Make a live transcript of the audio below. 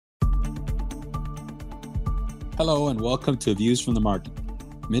Hello and welcome to Views from the Market,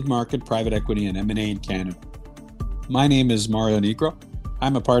 mid-market private equity and M&A in Canada. My name is Mario Negro.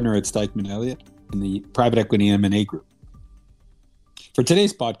 I'm a partner at Stikeman Elliott in the private equity M&A group. For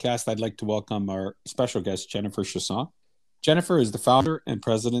today's podcast, I'd like to welcome our special guest, Jennifer Chasson. Jennifer is the founder and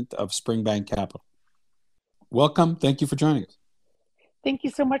president of Springbank Capital. Welcome. Thank you for joining us. Thank you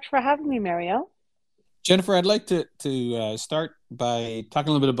so much for having me, Mario. Jennifer, I'd like to start by talking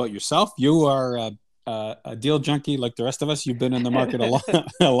a little bit about yourself. You are a deal junkie like the rest of us. You've been in the market a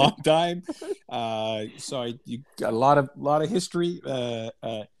long time, so you got a lot of history.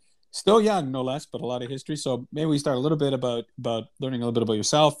 Still young, no less, but a lot of history. So maybe we start a little bit about learning a little bit about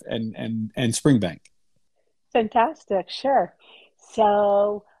yourself and Springbank. Fantastic, sure.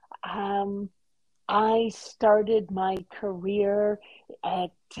 So I started my career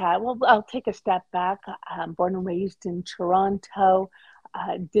at I'll take a step back. I'm born and raised in Toronto.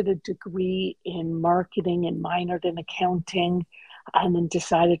 Did a degree in marketing and minored in accounting, and then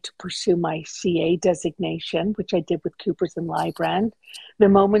decided to pursue my CA designation, which I did with Coopers and Lybrand. The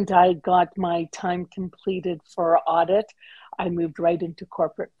moment I got my time completed for audit, I moved right into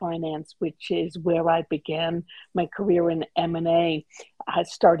corporate finance, which is where I began my career in M&A,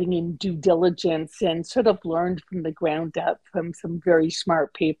 starting in due diligence, and sort of learned from the ground up from some very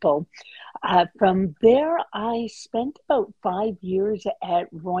smart people. From there, I spent about 5 years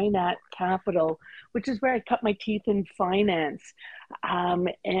at Roynat Capital, which is where I cut my teeth in finance.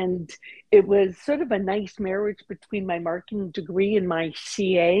 And it was sort of a nice marriage between my marketing degree and my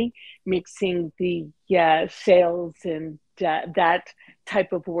CA, mixing the sales and that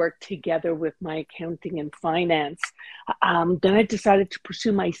type of work together with my accounting and finance. Then I decided to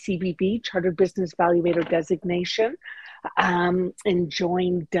pursue my CBB, Chartered Business Valuator designation, and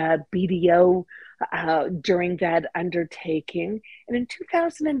joined BDO during that undertaking. And in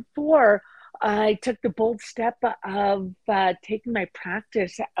 2004, I took the bold step of taking my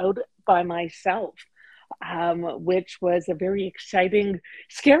practice out by myself, which was a very exciting,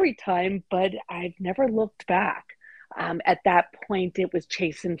 scary time, but I've never looked back. At that point, it was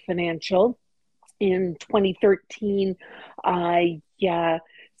Chasen Financial. In 2013, I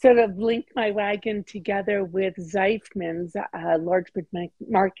sort of linked my wagon together with Zeifmans, a large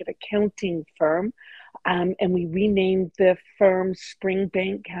mid-market accounting firm, and we renamed the firm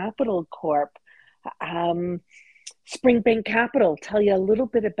Springbank Capital Corp. Springbank Capital, tell you a little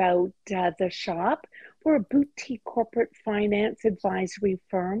bit about the shop. We're a boutique corporate finance advisory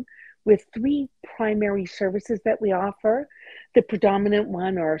firm with 3 primary services that we offer. The predominant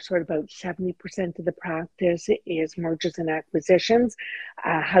one, or sort of about 70% of the practice, is mergers and acquisitions,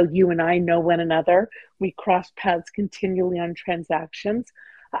 how you and I know one another. We cross paths continually on transactions.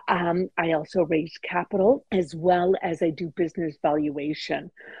 I also raise capital, as well as I do business valuation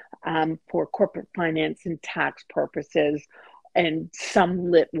for corporate finance and tax purposes, and some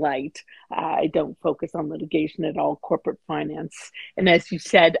lit light. I don't focus on litigation at all, corporate finance. And as you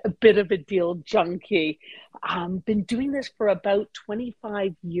said, a bit of a deal junkie. Been doing this for about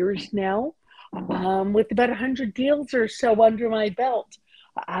 25 years now, with about 100 deals or so under my belt.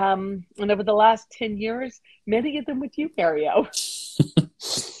 And over the last 10 years, many of them with you, Mario.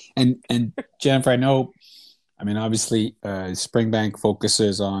 And Jennifer, obviously, Springbank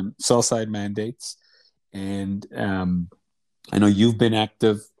focuses on sell-side mandates, and I know you've been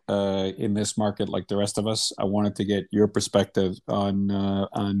active in this market like the rest of us. I wanted to get your perspective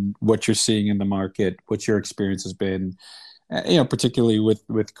on what you're seeing in the market, what your experience has been, particularly with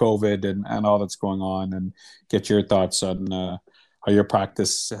COVID and all that's going on, and get your thoughts on how your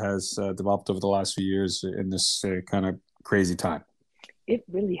practice has developed over the last few years in this kind of crazy time. It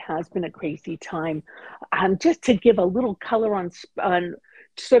really has been a crazy time. Just to give a little color on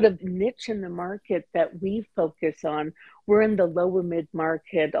sort of niche in the market that we focus on, we're in the lower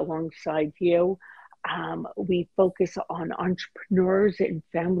mid-market alongside you. We focus on entrepreneurs and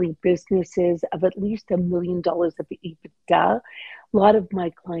family businesses of at least $1 million of EBITDA. A lot of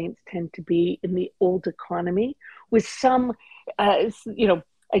my clients tend to be in the old economy with some,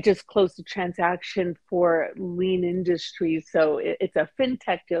 I just closed a transaction for Lean Industries, so it's a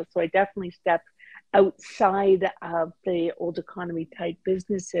fintech deal. So I definitely stepped outside of the old economy type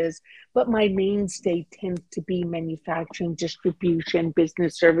businesses, but my mainstay tends to be manufacturing, distribution,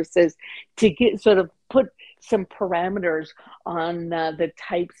 business services, to get sort of put some parameters on the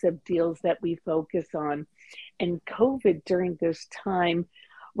types of deals that we focus on. And COVID during this time,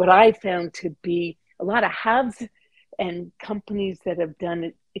 what I found to be a lot of haves and companies that have done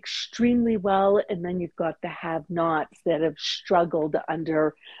it extremely well, and then you've got the have-nots that have struggled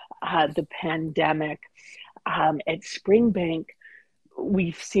under the pandemic. At Springbank,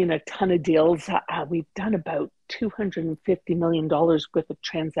 we've seen a ton of deals. We've done about $250 million worth of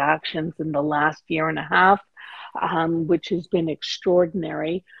transactions in the last year and a half, which has been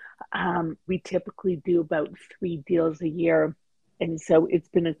extraordinary. We typically do about 3 deals a year, and so it's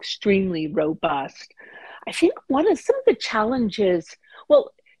been extremely robust. I think one of some of the challenges,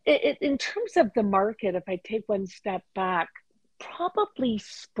 well, in terms of the market, if I take one step back, probably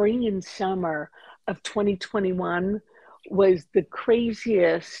spring and summer of 2021 was the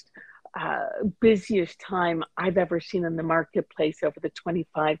craziest, busiest time I've ever seen in the marketplace over the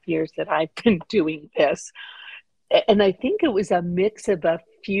 25 years that I've been doing this. And I think it was a mix of a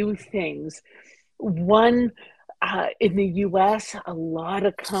few things. One, in the US, a lot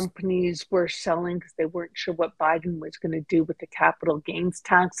of companies were selling because they weren't sure what Biden was going to do with the capital gains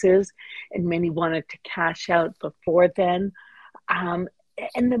taxes, and many wanted to cash out before then. Um,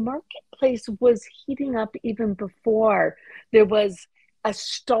 and the marketplace was heating up even before. There was a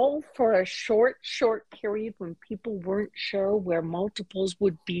stall for a short period when people weren't sure where multiples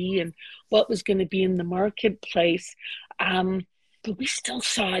would be and what was going to be in the marketplace. But we still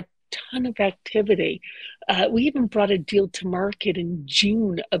saw a ton of activity. We even brought a deal to market in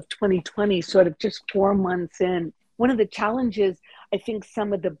June of 2020, sort of just 4 months in. One of the challenges I think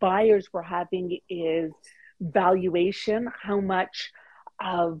some of the buyers were having is valuation, how much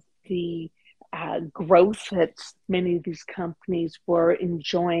of the growth that many of these companies were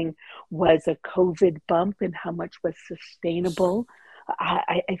enjoying was a COVID bump and how much was sustainable.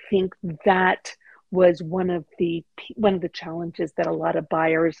 I think that was one of the challenges that a lot of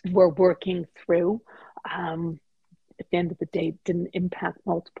buyers were working through. At the end of the day, it didn't impact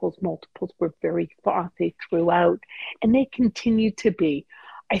multiples. Multiples were very frothy throughout, and they continue to be.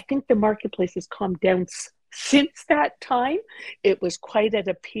 I think the marketplace has calmed down since that time. It was quite at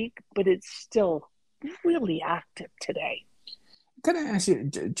a peak, but it's still really active today. Can I ask you,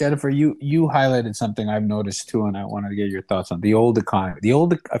 Jennifer? You highlighted something I've noticed too, and I wanted to get your thoughts on the old economy.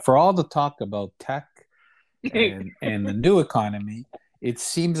 For all the talk about tech and the new economy, it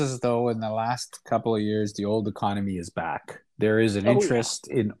seems as though in the last couple of years the old economy is back. There is an interest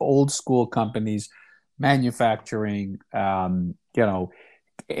in old school companies, manufacturing,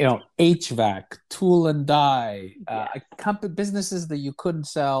 HVAC, tool and die, businesses that you couldn't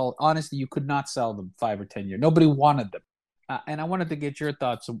sell. Honestly, you could not sell them 5 or 10 years. Nobody wanted them. And I wanted to get your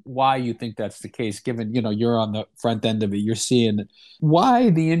thoughts on why you think that's the case, given, you're on the front end of it, you're seeing it. Why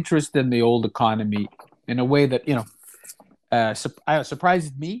the interest in the old economy in a way that,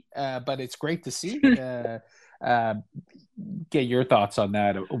 surprised me, but it's great to see. Get your thoughts on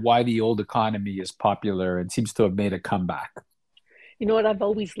that, why the old economy is popular and seems to have made a comeback. You know what? I've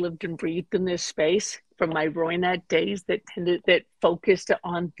always lived and breathed in this space from my Roynet days that focused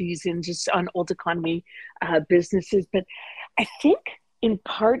on on old economy businesses. But I think in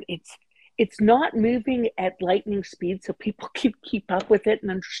part it's not moving at lightning speed, so people can keep up with it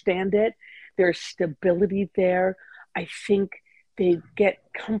and understand it. There's stability there. I think they get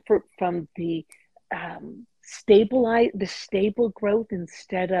comfort from the stable growth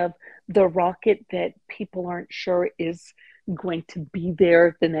instead of the rocket that people aren't sure is going to be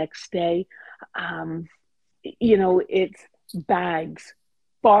there the next day. It's bags,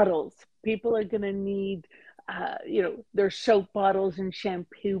 bottles. People are going to need, their soap bottles and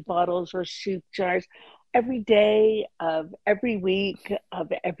shampoo bottles or soup jars every day of every week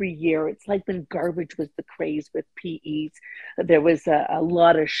of every year. It's like when garbage was the craze with PEs. There was a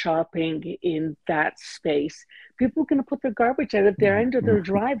lot of shopping in that space. People are going to put their garbage out at their end of their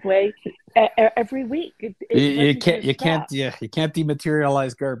driveway every week. You can't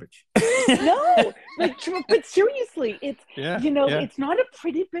dematerialize garbage. No, but seriously, it's not a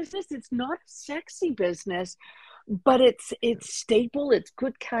pretty business. It's not a sexy business, but it's stable. It's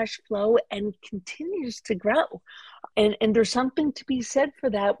good cash flow and continues to grow. And there's something to be said for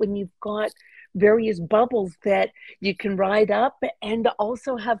that when you've got various bubbles that you can ride up and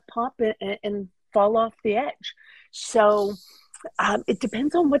also have pop and fall off the edge. So it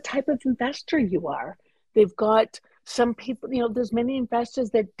depends on what type of investor you are. They've got some people, there's many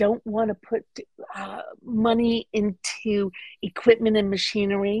investors that don't want to put money into equipment and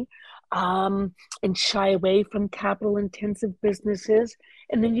machinery and shy away from capital intensive businesses.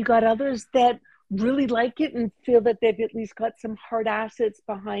 And then you got others that really like it and feel that they've at least got some hard assets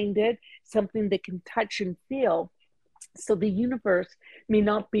behind it, something they can touch and feel. So the universe may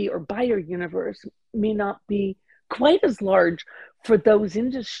not be, or buyer universe may not be quite as large for those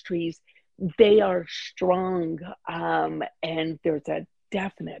industries. They are strong, and there's a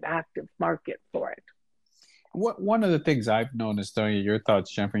definite active market for it. One of the things I've noticed, though, your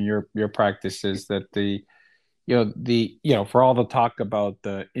thoughts, Jennifer, your practice is that for all the talk about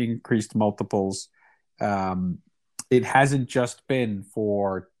the increased multiples, um, it hasn't just been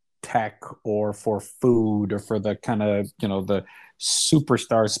for tech or for food or for the kind of the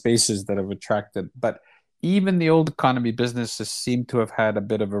superstar spaces that have attracted, but even the old economy businesses seem to have had a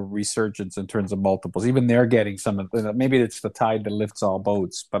bit of a resurgence in terms of multiples. Even they're getting some of maybe it's the tide that lifts all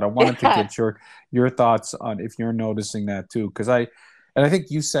boats. But I wanted to Yeah. get your thoughts on if you're noticing that too, because I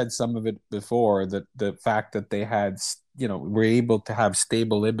think you said some of it before, that the fact that they had, were able to have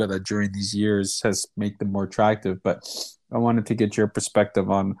stable EBITDA during these years has made them more attractive. But I wanted to get your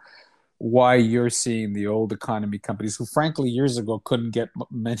perspective on why you're seeing the old economy companies who, frankly, years ago couldn't get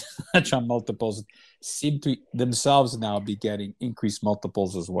much on multiples, seem to themselves now be getting increased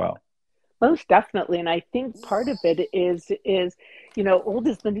multiples as well. Most definitely, and I think part of it is old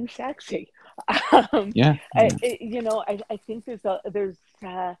is the new sexy. Um, Yeah, yeah. I think there's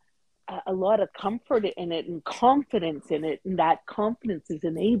a lot of comfort in it and confidence in it, and that confidence is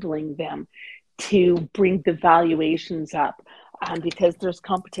enabling them to bring the valuations up, because there's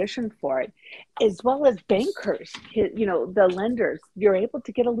competition for it, as well as bankers, the lenders. You're able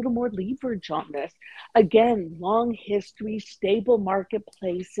to get a little more leverage on this. Again, long history, stable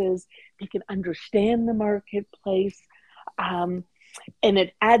marketplaces. They can understand the marketplace. Um, and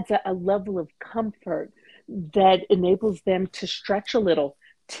it adds a level of comfort that enables them to stretch a little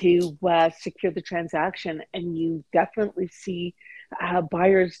to secure the transaction. And you definitely see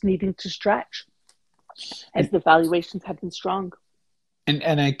buyers needing to stretch as And the valuations have been strong.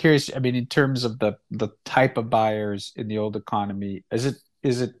 and I'm curious. I mean, in terms of the type of buyers in the old economy, is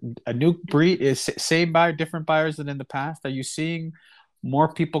it a new breed? Is same buyer, different buyers than in the past? Are you seeing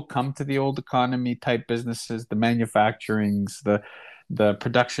more people come to the old economy type businesses, the manufacturings, the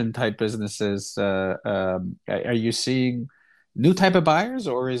production type businesses? Are you seeing new type of buyers,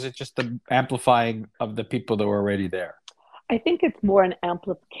 or is it just the amplifying of the people that were already there? I think it's more an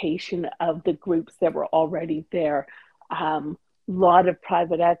amplification of the groups that were already there. Lot of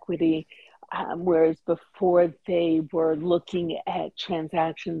private equity, whereas before they were looking at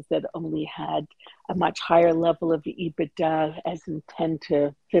transactions that only had a much higher level of EBITDA, as in 10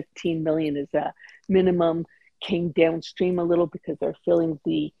 to 15 million as a minimum, came downstream a little because they're feeling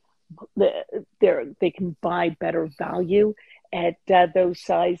the they can buy better value at those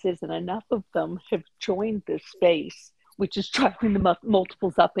sizes, and enough of them have joined this space, which is driving the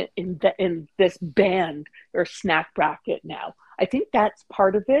multiples up in this band or snack bracket now. I think that's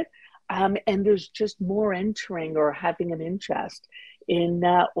part of it. And there's just more entering or having an interest in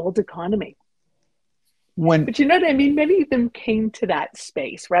old economy. When But you know what I mean? Many of them came to that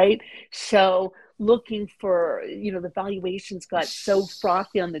space, right? So looking for, the valuations got so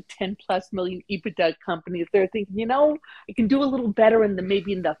frothy on the 10 plus million EBITDA companies. They're thinking, I can do a little better in the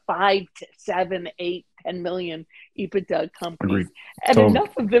maybe in the 5 to 7, 8, 10 million EBITDA companies. Agreed. And Totally.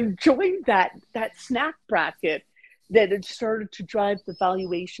 enough of them joined that snack bracket that it started to drive the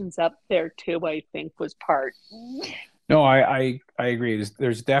valuations up there too, I think was part. No, I agree.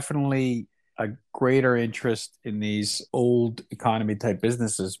 There's definitely a greater interest in these old economy type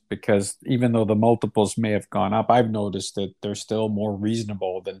businesses because even though the multiples may have gone up, I've noticed that they're still more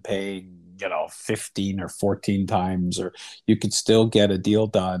reasonable than paying, 15 or 14 times, or you could still get a deal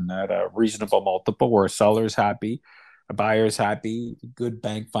done at a reasonable multiple where a seller's happy, a buyer's happy, good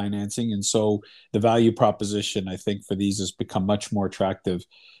bank financing. And so the value proposition, I think, for these has become much more attractive,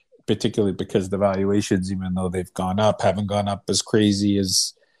 particularly because the valuations, even though they've gone up, haven't gone up as crazy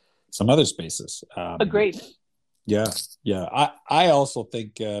as some other spaces. Agreed. Yeah, yeah. I also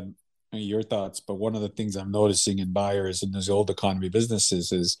think your thoughts, but one of the things I'm noticing in buyers in these old economy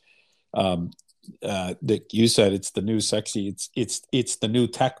businesses is um, that you said it's the new sexy. It's the new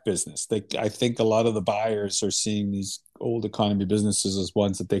tech business. I think a lot of the buyers are seeing these old economy businesses as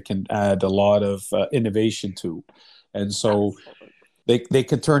ones that they can add a lot of innovation to, and so Absolutely. they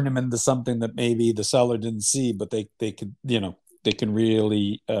could turn them into something that maybe the seller didn't see, but they could they can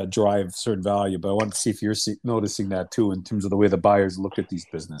really drive certain value. But I want to see if you're noticing that too in terms of the way the buyers look at these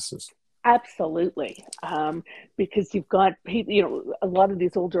businesses. Absolutely. Because you've got people, a lot of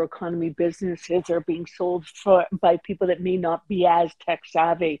these older economy businesses are being sold by people that may not be as tech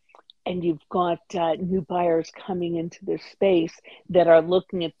savvy. And you've got new buyers coming into this space that are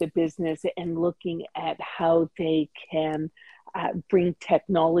looking at the business and looking at how they can bring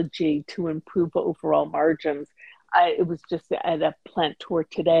technology to improve overall margins. It was just at a plant tour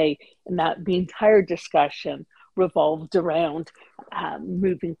today, and that the entire discussion revolved around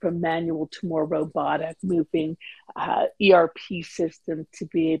moving from manual to more robotic, moving ERP system to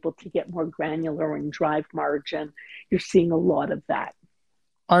be able to get more granular and drive margin. You're seeing a lot of that.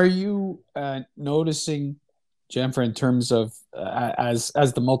 Are you noticing? Jennifer, in terms of as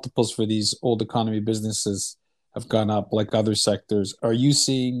the multiples for these old economy businesses have gone up, like other sectors, are you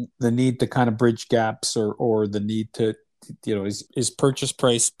seeing the need to kind of bridge gaps, or the need to, is purchase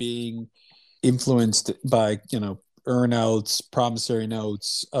price being influenced by earnouts, promissory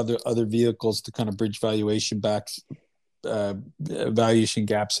notes, other vehicles to kind of bridge valuation gaps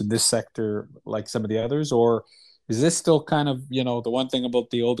in this sector like some of the others, or is this still kind of the one thing about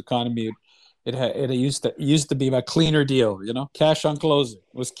the old economy? It used to be a cleaner deal, cash on closing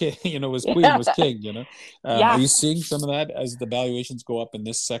was king, was queen, was king, Are Yeah, you seeing some of that as the valuations go up in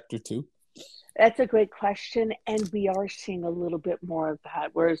this sector too? that's a great question. And we are seeing a little bit more of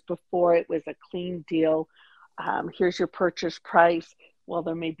that. Whereas before it was a clean deal. Here's your purchase price. Well,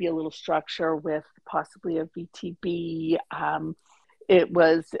 there may be a little structure with possibly a VTB. It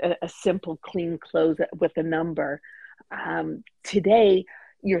was a simple, clean close with a number. Today,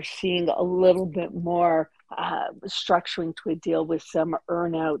 you're seeing a little bit more structuring to a deal with some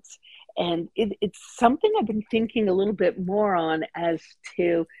earnouts. And it's something I've been thinking a little bit more on as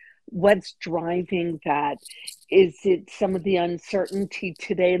to what's driving that. Is it some of the uncertainty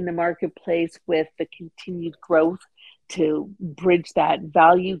today in the marketplace with the continued growth to bridge that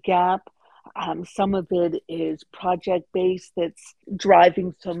value gap? Some of it is project based that's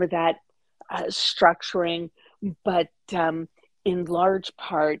driving some of that structuring, but in large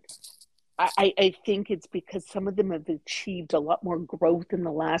part, I think it's because some of them have achieved a lot more growth in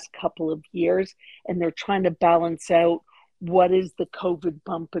the last couple of years, and they're trying to balance out what is the COVID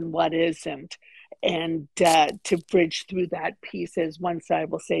bump and what isn't. And to bridge through that piece, as one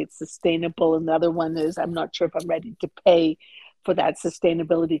side will say it's sustainable, and the other one is I'm not sure if I'm ready to pay for that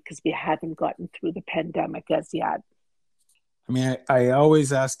sustainability because we haven't gotten through the pandemic as yet. I mean, I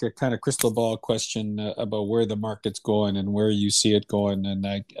always ask a kind of crystal ball question about where the market's going and where you see it going. And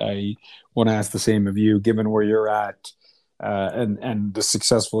I want to ask the same of you, given where you're at and the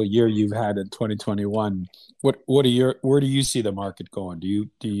successful year you've had in 2021. Where do you see the market going? Do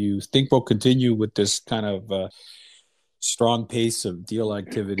you think we'll continue with this kind of strong pace of deal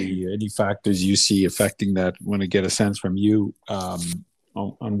activity? Any factors you see affecting that? I want to get a sense from you on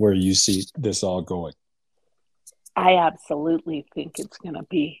where you see this all going. I absolutely think it's going to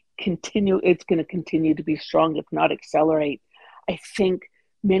continue to be strong, if not accelerate. I think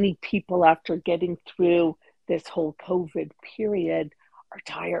many people, after getting through this whole COVID period, are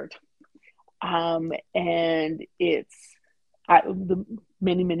tired. And the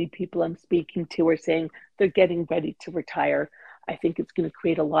many people I'm speaking to are saying they're getting ready to retire. I think it's going to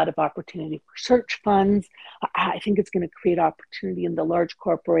create a lot of opportunity for search funds. I think it's going to create opportunity in the large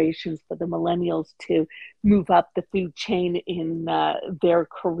corporations for the millennials to move up the food chain in their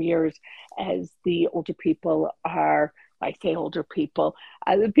careers as the older people are, I say older people,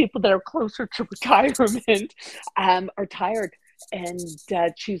 the people that are closer to retirement are tired and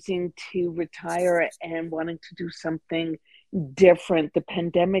choosing to retire and wanting to do something different. The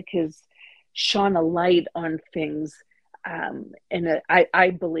pandemic has shone a light on things. And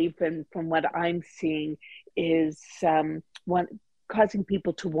I believe, and from what I'm seeing, is causing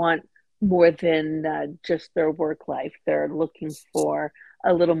people to want more than just their work life. They're looking for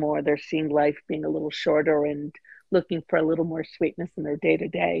a little more. They're seeing life being a little shorter and looking for a little more sweetness in their day to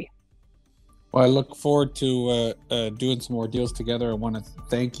day. Well, I look forward to doing some more deals together. I want to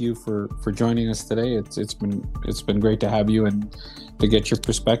thank you for joining us today. It's been great to have you and to get your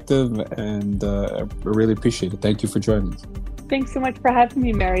perspective, and I really appreciate it. Thank you for joining us. Thanks so much for having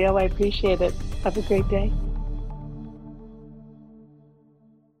me, Mario. I appreciate it. Have a great day.